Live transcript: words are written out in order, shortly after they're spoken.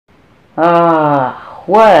Ah,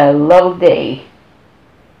 what a lovely day.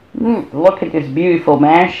 Look at this beautiful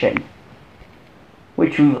mansion,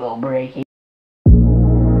 which we will break in.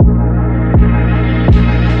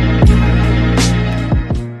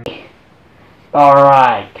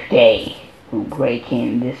 Alright, today we'll break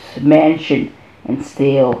in this mansion and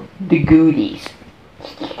steal the goodies.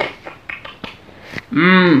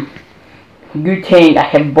 Good thing I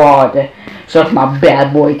have bought some of my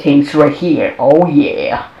bad boy things right here. Oh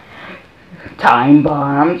yeah. Time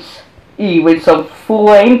bombs, even some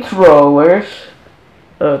flamethrowers.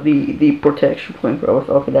 The protection flamethrowers.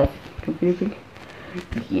 Okay, that's confusing.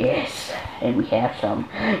 Yes, and we have some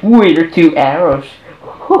Wither 2 arrows.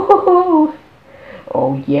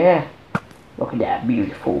 Oh yeah, look at that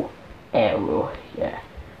beautiful arrow. Yeah.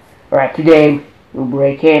 Alright, today we'll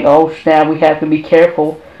break in. Oh snap, we have to be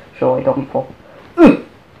careful so I don't fall.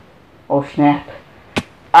 Oh snap.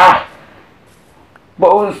 Ah!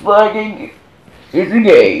 Bonus lagging is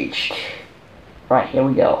engaged. Right, here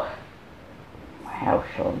we go. How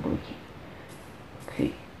shall I break it?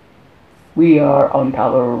 Okay. We are on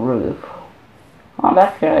top of a roof. Oh,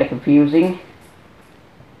 that's kind of confusing.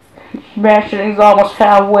 Smashing is almost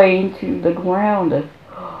halfway into the ground.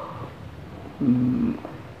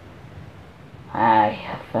 I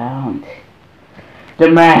have found the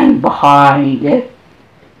man behind the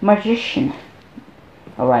magician.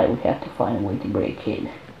 Alright, we have to find a way to break in.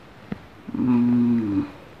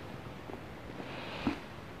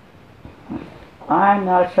 I'm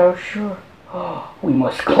not so sure. We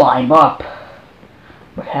must climb up.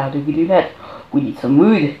 But how do we do that? We need some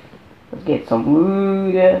wood. Let's get some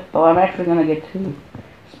wood. Oh, I'm actually gonna get two.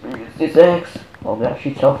 Experience this X. Oh gosh,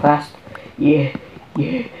 she's so fast. Yeah.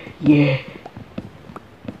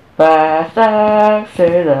 Fast X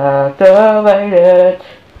is activated.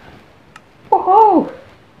 Woohoo!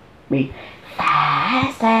 Me.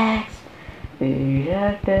 Fast X is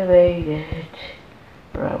activated.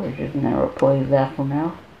 Right, we're just gonna replace that for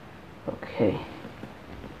now. Okay.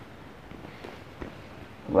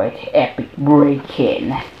 Right, epic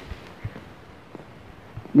break-in.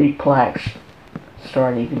 The plaques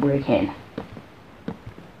starting to break in.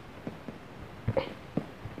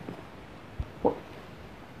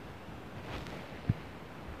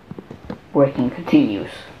 Breaking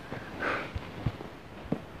continues.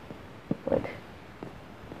 Right.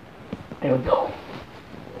 There we go.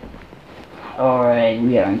 Alright,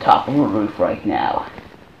 we are on top of a roof right now.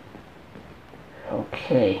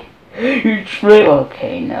 Okay. It's real.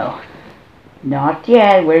 Okay, no. Not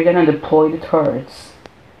yet. We're gonna deploy the turrets.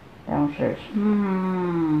 Downstairs.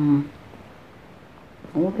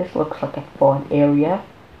 Oh, this looks like a fun area.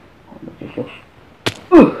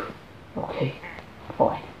 Okay,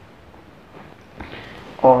 fine.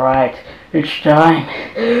 Alright, it's time.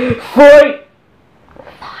 Fight!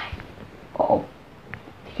 Fine. Oh,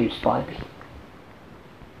 he spotted me.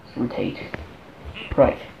 Let's rotate.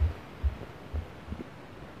 Right.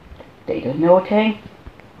 They don't know a thing.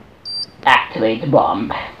 Activate the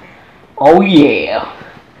bomb. Oh yeah.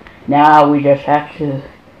 Now we just have to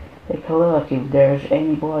take a look if there's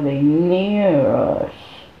anybody near us.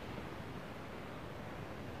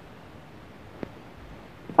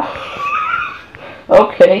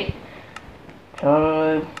 Okay.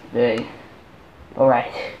 They.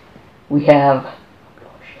 Alright. We have.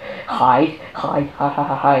 Hide.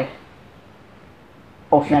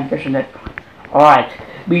 Oh snap, there's a net. Alright.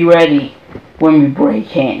 Be ready when we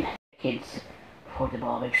break in. Kids, before the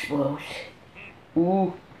bomb explodes.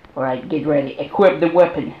 Ooh. Alright, get ready. Equip the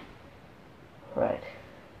weapon. Alright.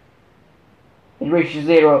 It reaches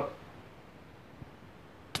 0.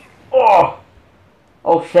 Oh!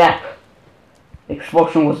 Oh snap. The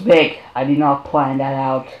explosion was big. I did not plan that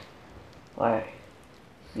out. Alright.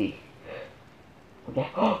 See. Okay.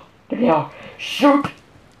 Oh, there they are. Shoot!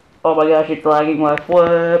 Oh my gosh, it's lagging my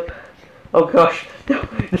flip. Oh gosh. No,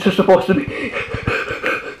 this is supposed to be.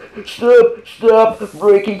 Stop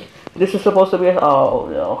breaking. This is supposed to be. Oh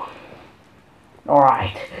no.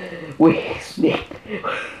 Alright. We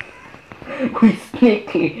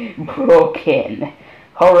sneakily broke in.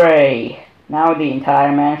 Hooray. Now the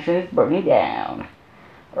entire mansion is burning down.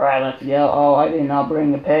 Alright, let's go. Oh, I did not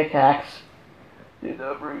bring the pickaxe. Did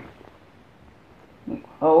not bring.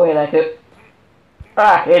 Oh, wait, I could.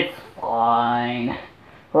 Ah, it's fine.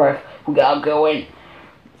 Alright, we gotta go in.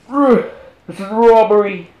 This is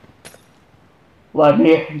robbery. Let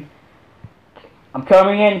me in. I'm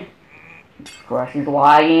coming in. Crush is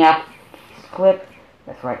lagging up. Clip.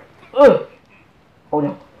 That's right. Ugh. Oh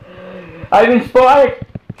no. I've been spotted.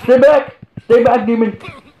 Stay back. Stay back, demon.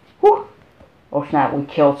 Whew. Oh snap, we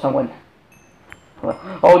killed someone.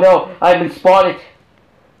 Oh no, I've been spotted.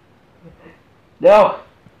 No!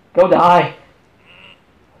 Go die!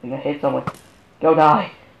 I'm gonna hit someone. Go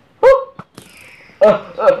die!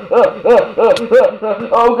 Oh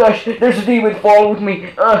gosh, there's a demon following me!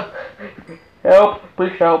 Help!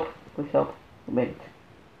 Please help! Please help! I made it.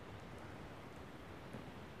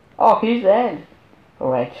 Oh, he's dead!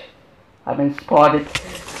 Alright. I've been spotted.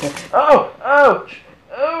 Oh! Ouch!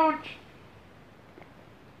 Ouch!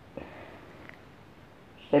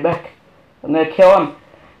 Stay back. I'm gonna kill him.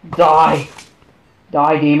 Die!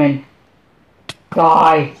 Die, demon.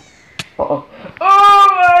 Die! Uh-oh. Oh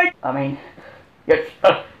my! I mean... Yes.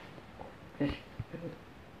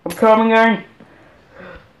 I'm coming in.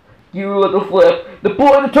 You little flip.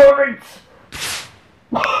 Deploy the turrets!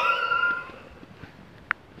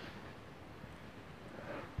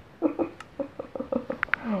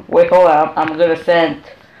 Wait, hold on. I'm gonna send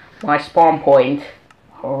my spawn point.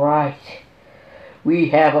 Alright. We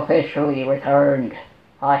have officially returned.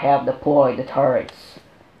 I have deployed the turrets.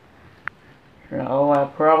 No, I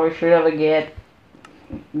probably should have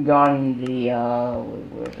gotten the,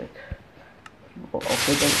 where is it?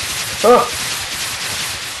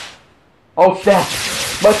 Oh snap!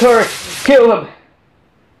 My turret! Kill him!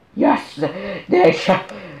 Yes!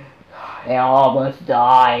 They all must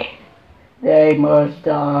die. They must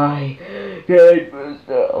die. They must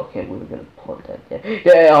die. Okay, we were gonna plug that there.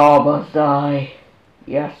 They all must die.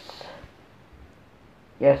 Yes.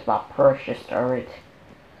 Yes, my precious turret.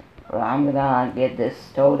 I'm gonna get this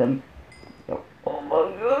totem. Oh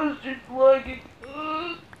my gosh, it's lagging.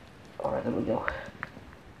 Alright, there we go.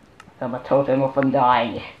 Got my totem if I'm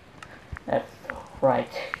dying. That's right.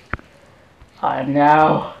 I'm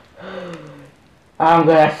gonna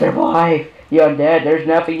survive. You're dead. There's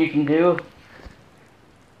nothing you can do.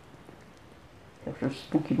 There's some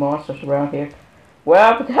spooky monsters around here.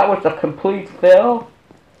 Well, but that was a complete fail.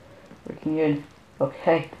 Breaking in.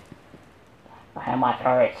 Okay. I have my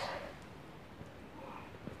turrets.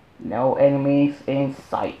 No enemies in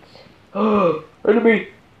sight. Enemy!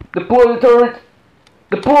 Deploy the turret!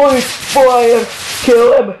 Deploy fire!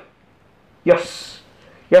 Kill him! Yes!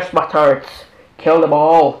 Yes, my turrets! Kill them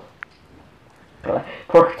all!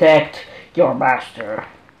 Protect your master.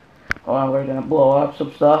 Oh, we're gonna blow up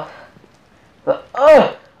some stuff.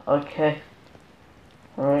 Okay.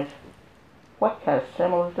 Alright. What kind of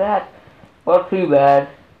symbol is that? Well, too bad.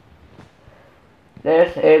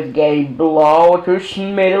 This is getting blown to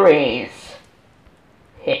smithereens.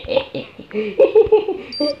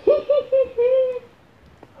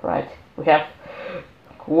 Right, we have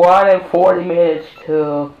 1 and 40 minutes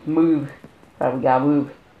to move. Right, we gotta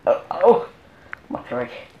move. Oh, my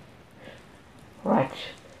turret. Right.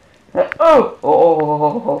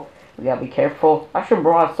 Oh, we gotta be careful. I should have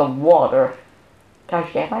brought some water.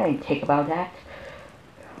 Gosh damn, I didn't think about that.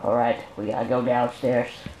 Alright, we gotta go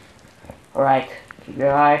downstairs. Alright, keep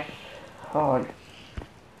your eyes on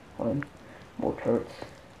more turrets.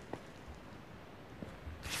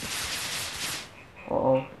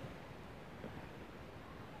 Uh-oh.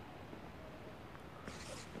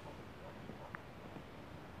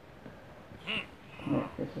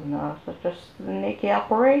 This is not such a sneaky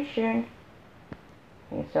operation.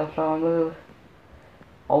 It's also on the move.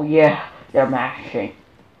 Oh yeah, they're mashing.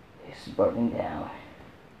 It's burning down.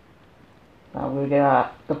 Now we're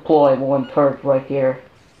gonna deploy 1 turret right here.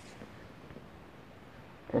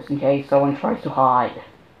 Just in case someone tries to hide.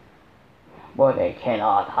 But they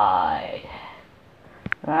cannot hide.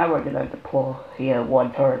 Now we're gonna deploy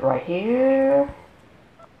 1 turret right here.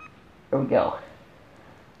 There we go.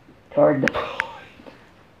 Turret deployed.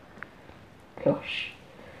 Gosh.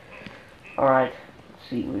 Alright, let's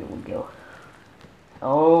see where we go.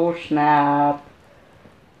 Oh snap.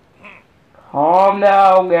 Calm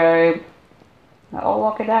down, game. Oh,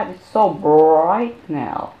 look at that. It's so bright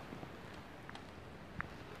now.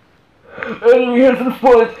 Enemy has been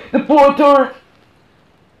spotted. Deploy turret.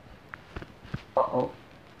 Uh-oh.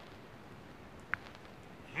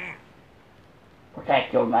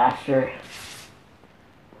 Protect your master.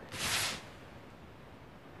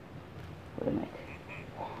 Wait a minute.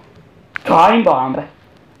 Time bomb.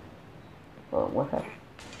 Oh, what happened?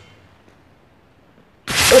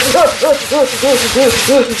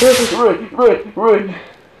 Run.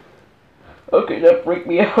 Okay, that freaked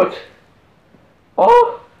me out.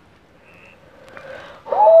 Oh!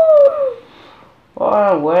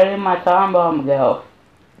 Oh, where did my time bomb go?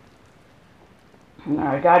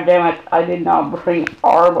 God damn it, I did not bring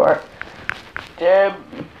armor. Damn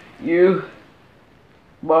you.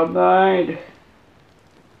 My mind.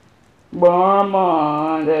 My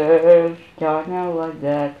mind is kind of like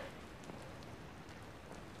that.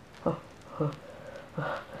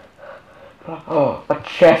 Oh, a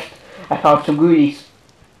chest. I found some goodies.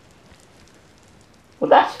 Well,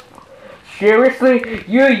 that's... Seriously?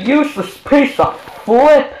 You useless piece of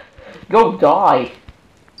flip! Go die.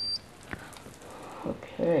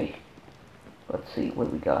 Okay. Let's see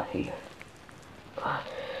what we got here.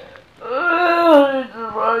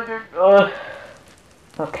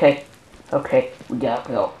 Okay. Okay. We gotta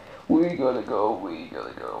go. We gotta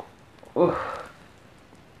go. Oof.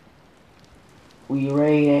 We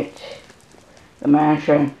raided the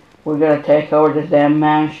mansion. We're gonna take over this damn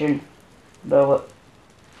mansion.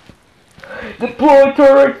 Deploy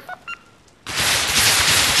turret!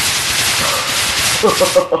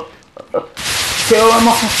 Kill them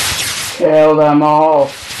all! Kill them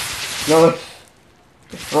all! Let's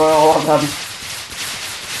destroy all of them.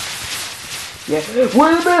 Yeah. Wait a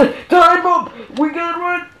minute! Time up! We gotta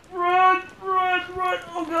run! Oh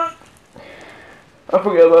god! I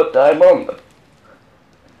forgot about time bomb.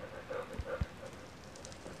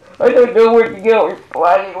 I don't know where to go. We're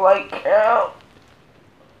flying like hell.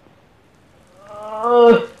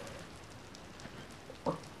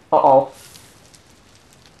 Uh-oh.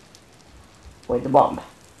 Wait, the bomb.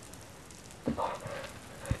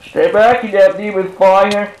 Stay back, you damn demon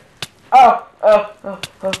fire. I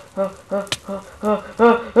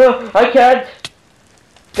can't.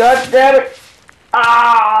 God damn it.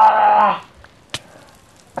 I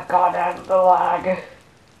can't handle the lag.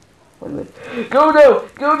 Wait a minute. Go now.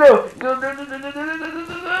 No.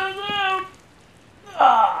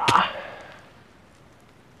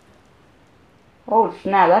 Oh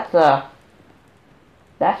snap,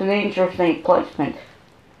 that's an interesting placement.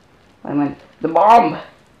 Wait a minute. The bomb!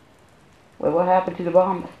 Wait, what happened to the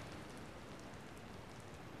bomb?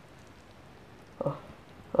 Oh.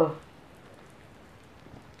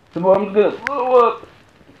 The bomb's gonna blow up!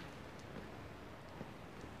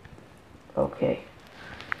 Okay.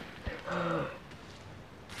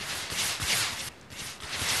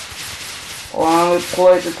 Well, I'm gonna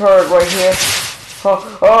place the turret right here.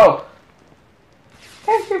 Oh!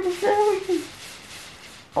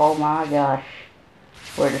 Oh my gosh.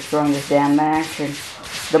 We're destroying this damn mansion.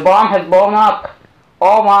 The bomb has blown up.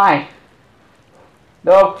 Oh my.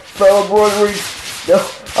 No, fellow brothers. No,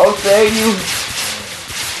 I'll save you.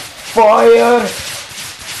 Fire.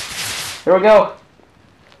 Here we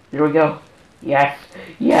go. Yes.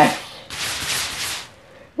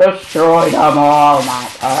 Destroy them all, my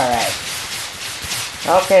turret.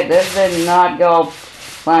 Okay, this did not go.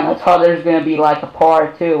 Man, I thought there was gonna be like a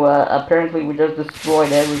part 2. Apparently we just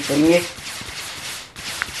destroyed everything.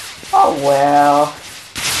 Oh well.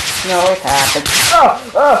 No, it happened.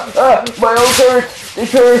 My own turret! The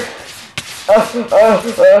turret!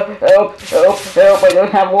 Help! I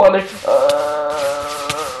don't have water.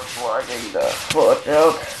 Blinding the foot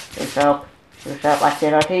out. Help! I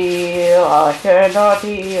cannot heal.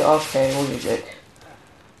 Okay, we'll use it.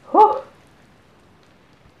 Whew.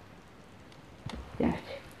 Damn it.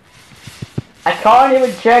 I can't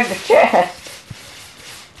even check the chest.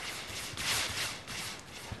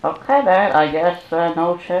 Okay then, I guess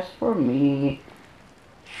no chest for me.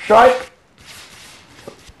 Strike!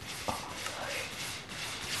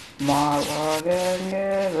 My wagon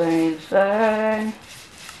is insane.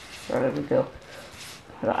 Where did we go?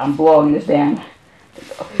 I'm blowing this down.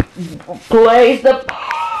 Place the...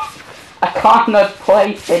 I cannot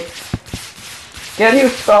place it. Can you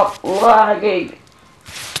stop lagging?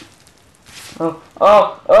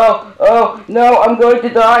 Oh, no, I'm going to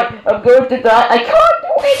die. I can't do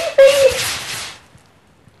anything.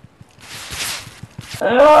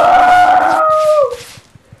 No.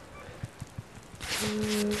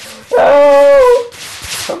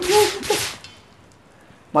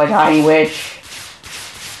 My tiny witch.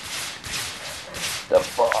 The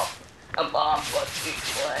bomb must be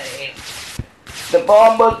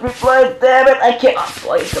placed. Damn it, I cannot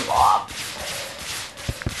place the bomb.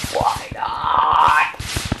 Why not?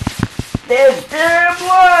 There's damn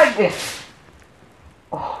blood!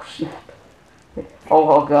 Oh snap.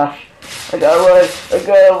 Oh gosh. I gotta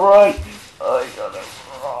run.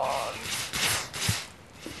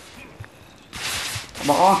 Come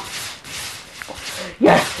on.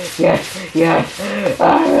 Yes.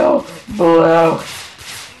 I'll blow.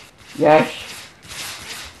 Yes.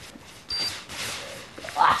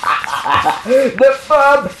 The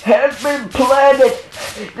bomb has been planted.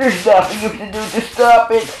 There's nothing you can do to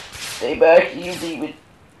stop it. Stay back, you demon.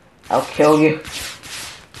 I'll kill you.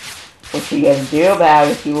 What you gonna do about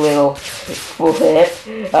it, you little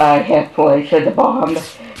flip? I have placed the bomb.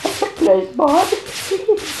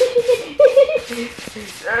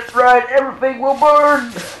 That's right, everything will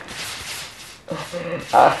burn.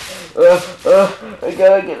 I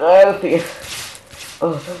gotta get out of here.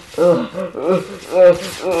 Jesus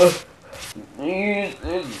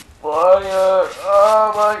fire!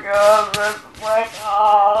 Oh my God, that's like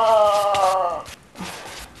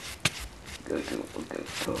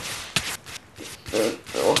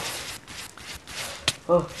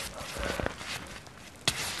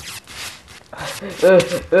Go.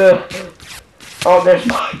 Oh, there's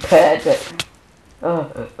my pet.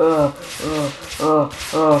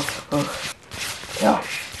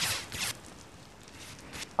 Gosh.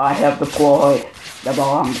 I have deployed the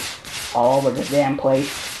bombs all over the damn place.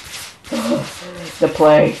 The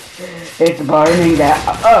place is burning down.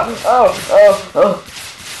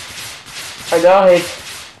 I died.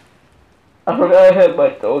 I forgot I had my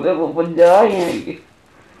totem was dying.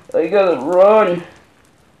 I gotta run.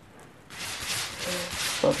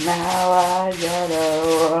 But now I gotta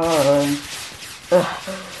run.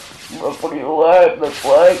 Look what your life looks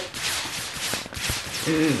like.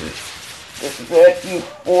 This is it, you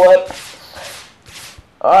flips.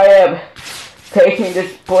 I am taking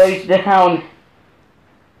this place down.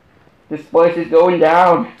 This place is going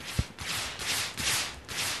down.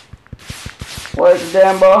 Where's the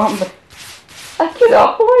damn bomb? I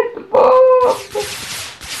cannot find the bomb.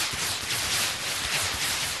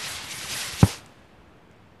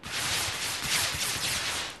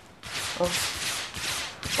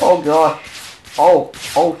 Oh gosh. Oh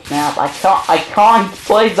snap. I can't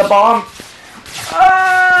place the bomb.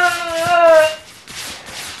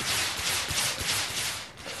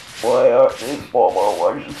 Why are these bomber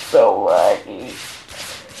ones so laggy?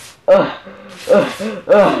 I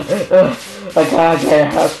can't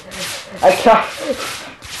get out. I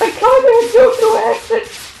can't even go to exit.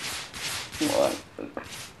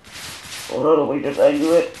 What do we just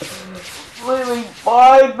exit? Leaving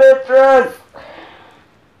 5 bitches.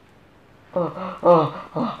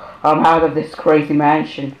 I'm out of this crazy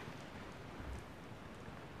mansion.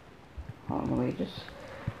 Let me just...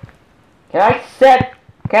 Can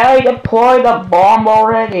I deploy the bomb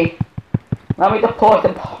already? Let me deploy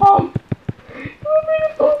the bomb.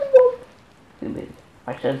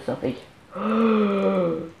 I said something.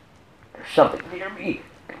 There's something near me.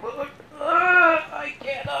 I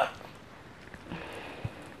cannot.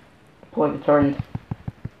 Deploy the turret.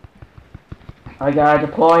 I gotta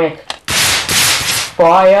deploy it.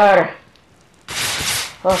 Fire!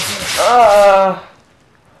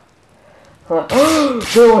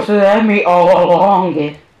 There was an enemy all along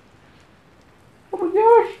it. Oh my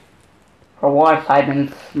gosh! For once I've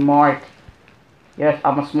been smart. Yes,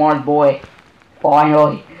 I'm a smart boy.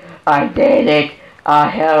 Finally, I did it. I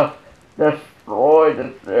have destroyed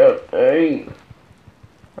the damn thing.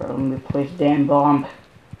 Let me place damn bomb.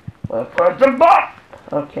 Well, press the button.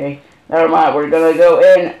 Okay, never mind. We're gonna go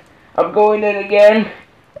in. I'm going in again.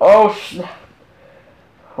 Oh snap!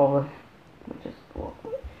 Hold on.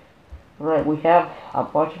 Right, we have a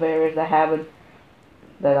bunch of areas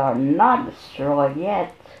that are not destroyed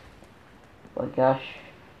yet. But gosh.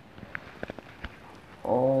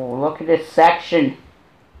 Oh, look at this section.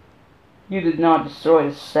 You did not destroy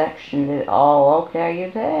this section, did... Oh, okay,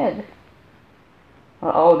 you did.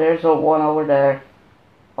 Oh, there's a one over there.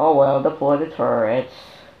 Oh well, deploy the turrets.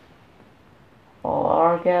 Oh,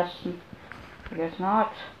 I guess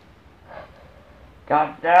not.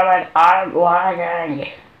 God damn it, I'm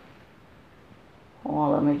lagging.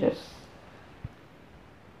 Oh, let me just...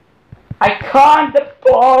 I can't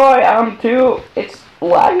deploy! It's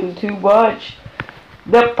lagging too much.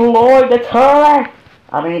 Deploy the turret!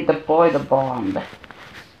 I mean, deploy the bomb.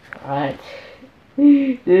 Right.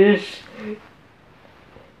 This...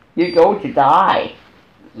 You're going to die.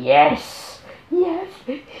 Yes. Yes.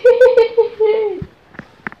 This...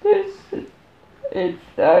 It's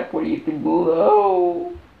exactly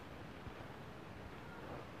below.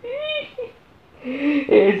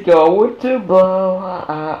 It's going to blow.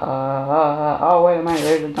 Oh, wait a minute.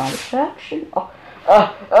 There's another section. Oh,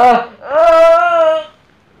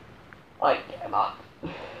 I cannot.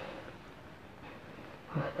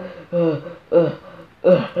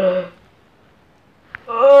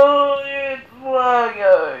 Oh, it's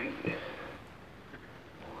lagging.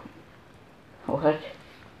 What?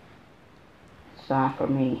 It's time for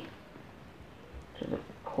me to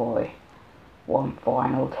deploy one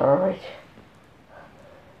final turret.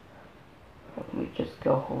 Let me just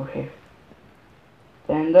go over here.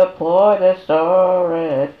 Then deploy the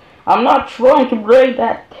turret. I'm not trying to break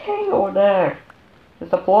that thing over there.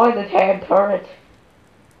 Just deploy the damn turret.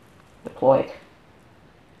 Deploy it.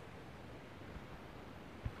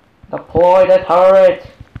 Deploy the turret.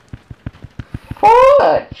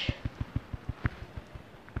 Fudge!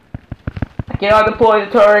 I cannot deploy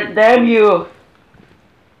the turret, damn you!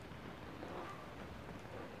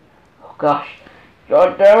 gosh.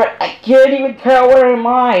 God damn it, I can't even tell where am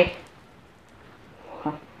I.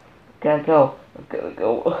 Gotta go. I gotta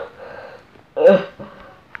go. This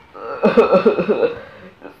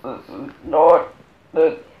is not.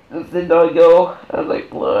 This did not go as I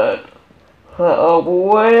planned. Oh,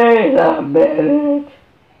 wait a minute.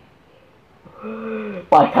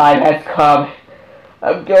 My time has come.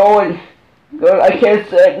 I'm going. I can't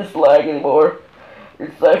stand this lag anymore.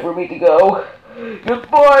 It's time for me to go.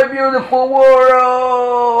 Goodbye, beautiful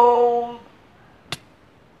world!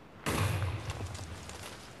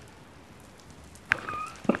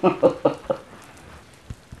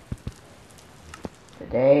 The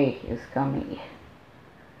day is coming.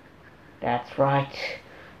 That's right.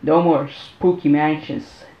 No more spooky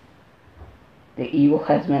mansions. The evil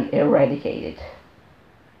has been eradicated.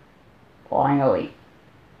 Finally.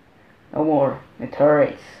 No more. The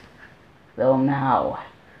turrets will now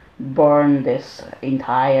burn this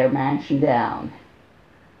entire mansion down,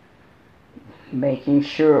 making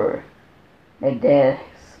sure that this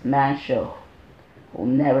mansion will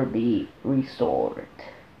never be restored.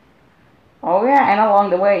 Oh yeah, and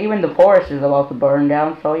along the way, even the forest is about to burn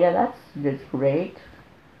down, so yeah, that's just great.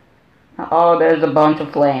 Oh, there's a bunch of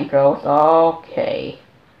flamethrowers. Okay.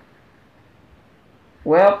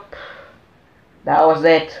 Well, that was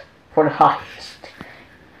it for the heist.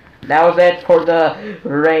 That was it for the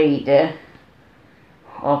raid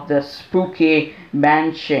of the spooky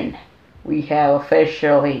mansion. We have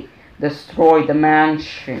officially destroyed the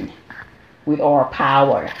mansion with our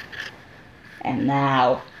power. And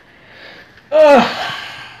now,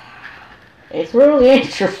 it's really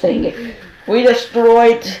interesting. We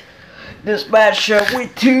destroyed this mansion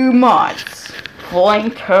with 2 mods: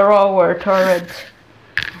 flamethrower turret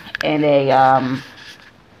and a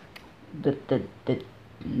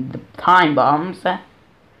the time bombs.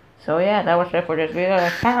 So yeah, that was it for this video.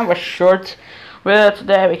 It's kind of a short video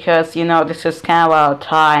today because, you know, this is kind of a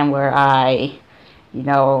time where I, you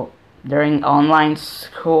know, during online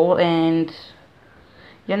school, and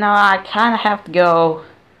you know, I kind of have to go.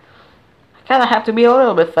 I kind of have to be a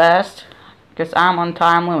little bit fast because I'm on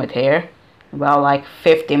time limit here, about like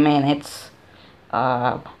 50 minutes.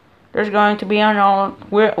 There's going to be I'm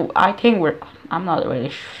not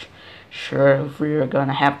really sure if we're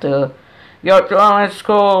gonna have to go to online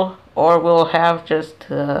school or we'll have just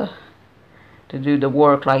to do the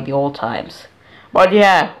work like the old times. But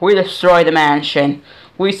yeah, we destroyed the mansion.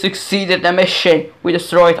 We succeeded the mission. We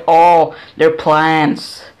destroyed all their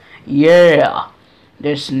plans. Yeah,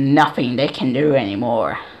 there's nothing they can do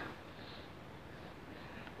anymore.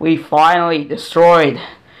 We finally destroyed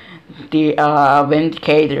the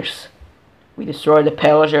Vindicators. We destroyed the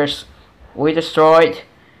Pillagers. We destroyed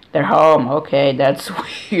their home. Okay, that's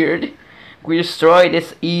weird. We destroyed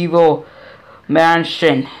this evil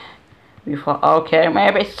mansion. Okay,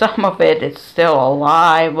 maybe some of it is still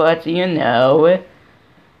alive, but you know,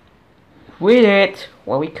 we did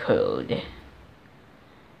what we could.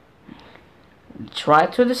 We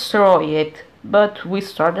tried to destroy it, but we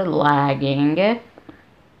started lagging,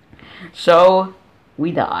 so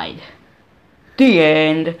we died. The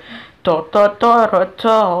end. Look at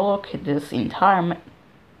this entire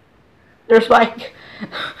there's like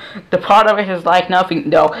the part of it is like nothing.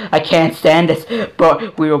 No, I can't stand this.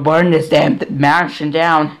 But we will burn this damn mansion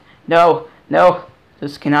down. No, no,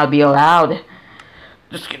 this cannot be allowed.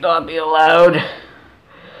 This cannot be allowed.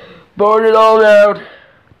 Burn it all down.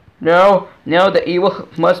 No, no, the evil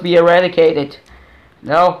must be eradicated.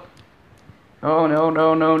 No. Oh, no,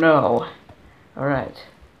 no, no, no. Alright.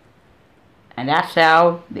 And that's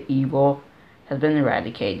how the evil has been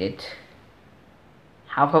eradicated.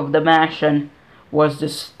 Half of the mansion was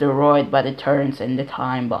destroyed by the turrets and the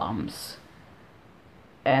time bombs.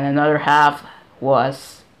 And another half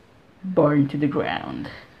was burned to the ground.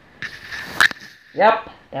 Yep,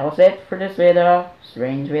 that was it for this video.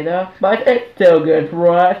 Strange video, but it's still good,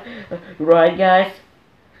 right? Right, guys?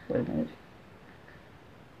 Wait a minute.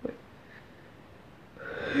 Wait.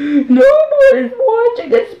 Nobody's watching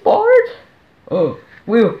this part! Oh,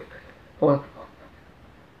 well, I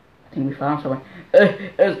think we found someone.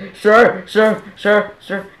 Sir,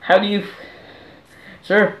 how do you...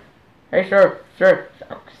 Sir, hey, sir,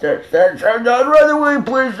 don't run away,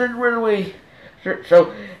 please, don't run away. Sir,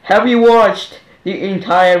 so, have you watched the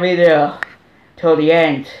entire video till the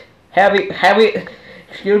end? Have you,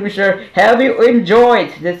 excuse me, sir, have you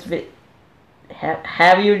enjoyed this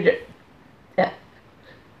have you,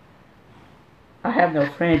 I have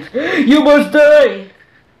no friends. You must die!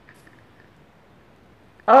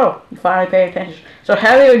 Oh, you finally paid attention. So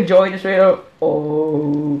have you enjoyed this video?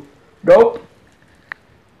 Oh, nope.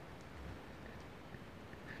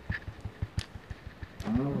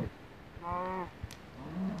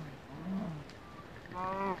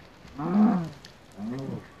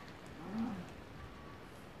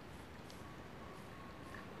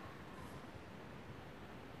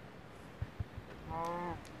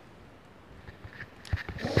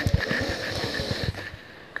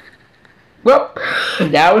 Well,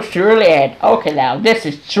 that was truly it. Okay, now this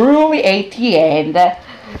is truly at the end.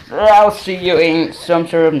 I'll see you in some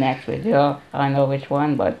sort of next video. I know which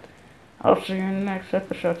one, but I'll see you in the next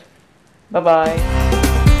episode. Bye bye.